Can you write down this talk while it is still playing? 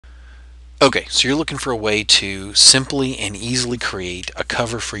Okay, so you're looking for a way to simply and easily create a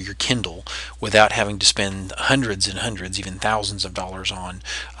cover for your Kindle without having to spend hundreds and hundreds, even thousands of dollars on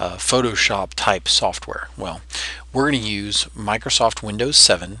Photoshop type software. Well, we're going to use Microsoft Windows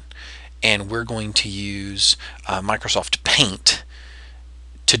 7 and we're going to use Microsoft Paint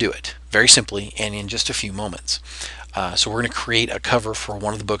to do it very simply and in just a few moments. So we're going to create a cover for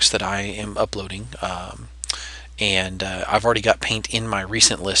one of the books that I am uploading. And I've already got Paint in my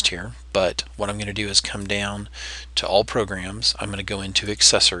recent list here, but what I'm going to do is come down to all programs. I'm going to go into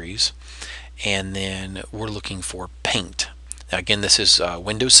accessories, and then we're looking for Paint. Now again, this is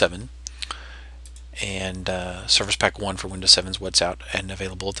Windows 7, and Service Pack 1 for Windows 7 is what's out and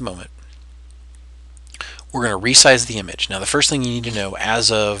available at the moment. We're going to resize the image. Now the first thing you need to know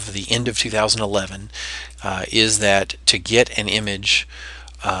as of the end of 2011 is that to get an image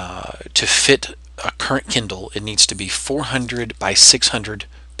to fit a current Kindle, it needs to be 400 by 600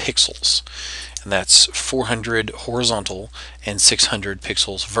 pixels, and that's 400 horizontal and 600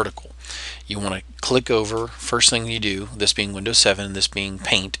 pixels vertical. You want to click over. First thing you do, this being Windows 7, this being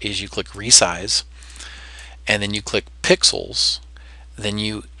Paint, is you click resize, and then you click pixels, then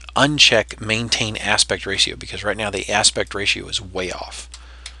you uncheck maintain aspect ratio, because right now the aspect ratio is way off.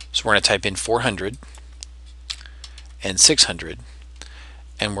 So we're going to type in 400 and 600,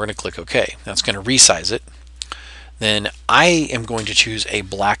 and we're going to click OK. That's going to resize it. Then I am going to choose a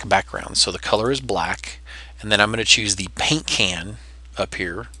black background, so the color is black, and then I'm going to choose the paint can up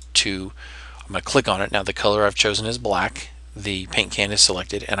here I'm going to click on it. Now the color I've chosen is black, the paint can is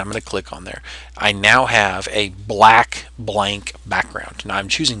selected, and I'm going to click on there. I now have a black blank background. Now I'm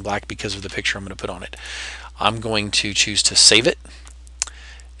choosing black because of the picture I'm going to put on it. I'm going to choose to save it,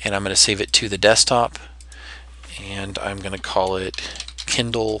 and I'm going to save it to the desktop, and I'm going to call it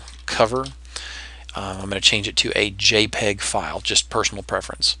Kindle cover. I'm going to change it to a JPEG file, just personal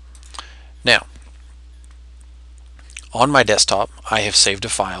preference. Now, on my desktop, I have saved a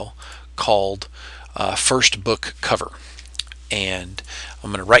file called First Book Cover, and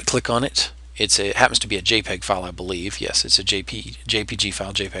I'm going to right-click on it. It happens to be a JPEG file, I believe. Yes, it's a JPG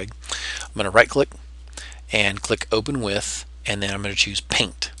file, JPEG. I'm going to right-click and click Open With, and then I'm going to choose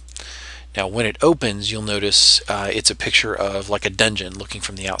Paint. Now when it opens, you'll notice it's a picture of like a dungeon looking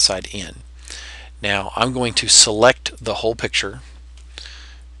from the outside in. Now I'm going to select the whole picture,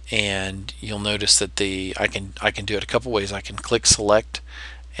 and you'll notice that I can do it a couple ways. I can click select,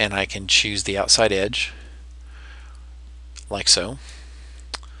 and I can choose the outside edge like so,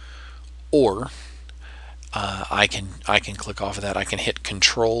 or I can click off of that. I can hit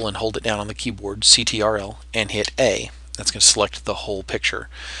Control and hold it down on the keyboard, CTRL, and hit A. That's going to select the whole picture.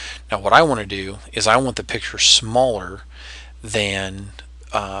 Now what I want to do is I want the picture smaller than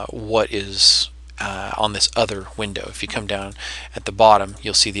what is on this other window. If you come down at the bottom,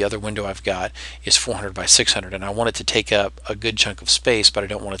 you'll see the other window I've got is 400 by 600, and I want it to take up a good chunk of space, but I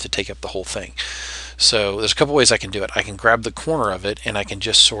don't want it to take up the whole thing. So there's a couple ways I can do it. I can grab the corner of it, and I can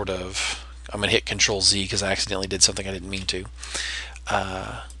just sort of, I'm going to hit Control Z because I accidentally did something I didn't mean to.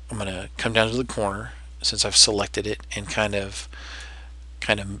 I'm going to come down to the corner since I've selected it and kind of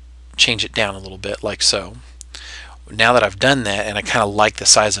change it down a little bit like so. Now that I've done that and I kind of like the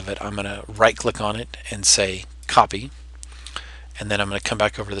size of it, I'm going to right click on it and say copy, and then I'm going to come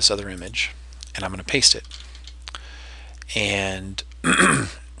back over to this other image and I'm going to paste it, and I'm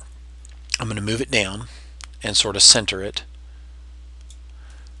going to move it down and sort of center it,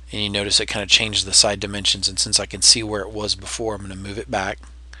 and you notice it kind of changed the side dimensions, and since I can see where it was before, I'm going to move it back,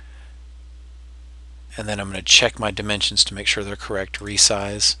 and then I'm going to check my dimensions to make sure they're correct,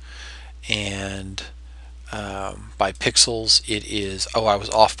 resize, and by pixels it is, oh, I was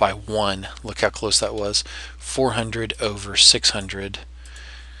off by 1. Look how close that was. 400 over 600.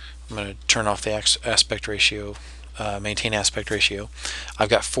 I'm going to turn off the aspect ratio, maintain aspect ratio. I've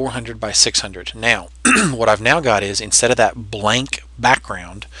got 400 by 600. Now what I've now got is, instead of that blank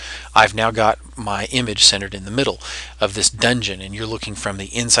background, I've now got my image centered in the middle of this dungeon, and you're looking from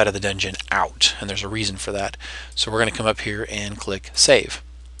the inside of the dungeon out, and there's a reason for that. So we're going to come up here and click Save.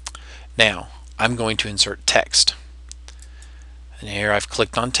 Now I'm going to insert text, and here I've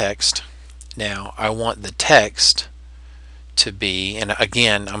clicked on text. Now I want the text to be, and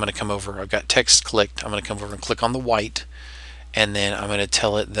again I'm going to come over, I've got text clicked, I'm going to come over and click on the white, and then I'm going to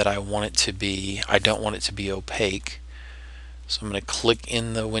tell it that I want it to be, I don't want it to be opaque. So I'm going to click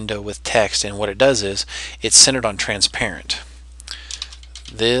in the window with text, and what it does is it's centered on transparent.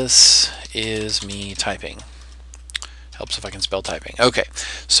 This is me typing. Helps if I can spell typing. Okay,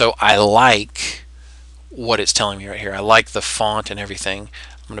 so I like what it's telling me right here. I like the font and everything.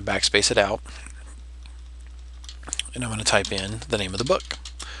 I'm going to backspace it out, and I'm going to type in the name of the book.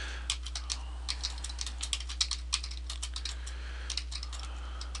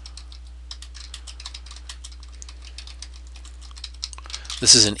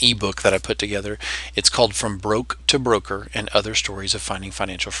 This is an ebook that I put together. It's called From Broke to Broker and Other Stories of Finding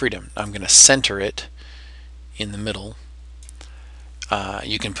Financial Freedom. I'm going to center it in the middle.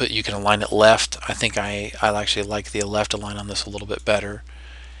 You can align it left. I think I actually like the left align on this a little bit better,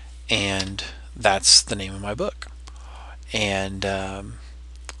 and that's the name of my book. And at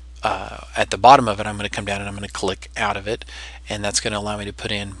the bottom of it, I'm going to come down and I'm going to click out of it, and that's going to allow me to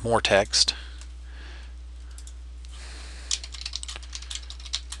put in more text.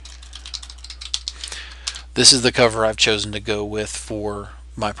 This is the cover I've chosen to go with for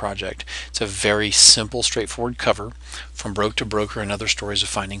my project. It's a very simple, straightforward cover, From Broke to Broker and Other Stories of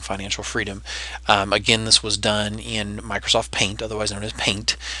Finding Financial Freedom. Again, this was done in Microsoft Paint, otherwise known as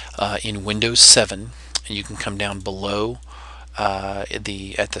Paint, in Windows 7. And you can come down below at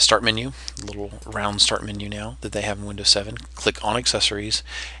the start menu, little round start menu now that they have in Windows 7. Click on Accessories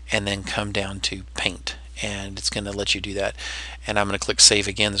and then come down to Paint, and it's going to let you do that. And I'm going to click Save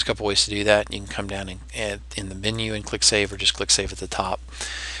again. There's a couple ways to do that. You can come down in the menu and click Save, or just click Save at the top.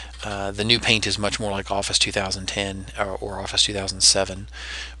 The new Paint is much more like Office 2010 or Office 2007.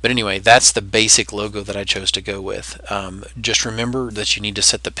 But anyway, that's the basic logo that I chose to go with. Just remember that you need to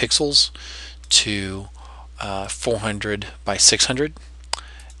set the pixels to 400 by 600,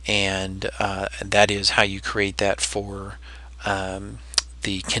 and that is how you create that for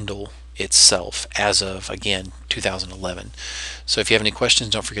the Kindle itself as of, again, 2011. So if you have any questions,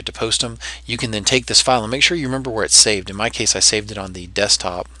 don't forget to post them. You can then take this file and make sure you remember where it's saved. In my case, I saved it on the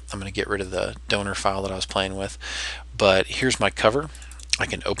desktop. I'm going to get rid of the donor file that I was playing with, but here's my cover. I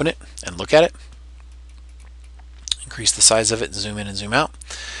can open it and look at it, increase the size of it, zoom in and zoom out.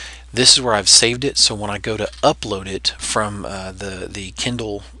 This is where I've saved it, so when I go to upload it from the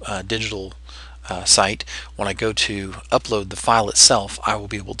Kindle digital site, when I go to upload the file itself, I will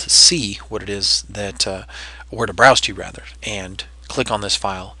be able to see what it is that, where to browse to rather, and click on this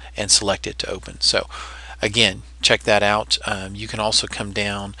file and select it to open. So again, check that out. You can also come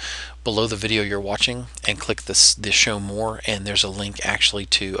down below the video you're watching and click this show more, and there's a link actually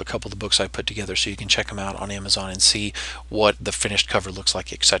to a couple of the books I put together, so you can check them out on Amazon and see what the finished cover looks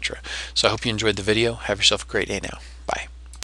like, etc. So I hope you enjoyed the video. Have yourself a great day now. Bye.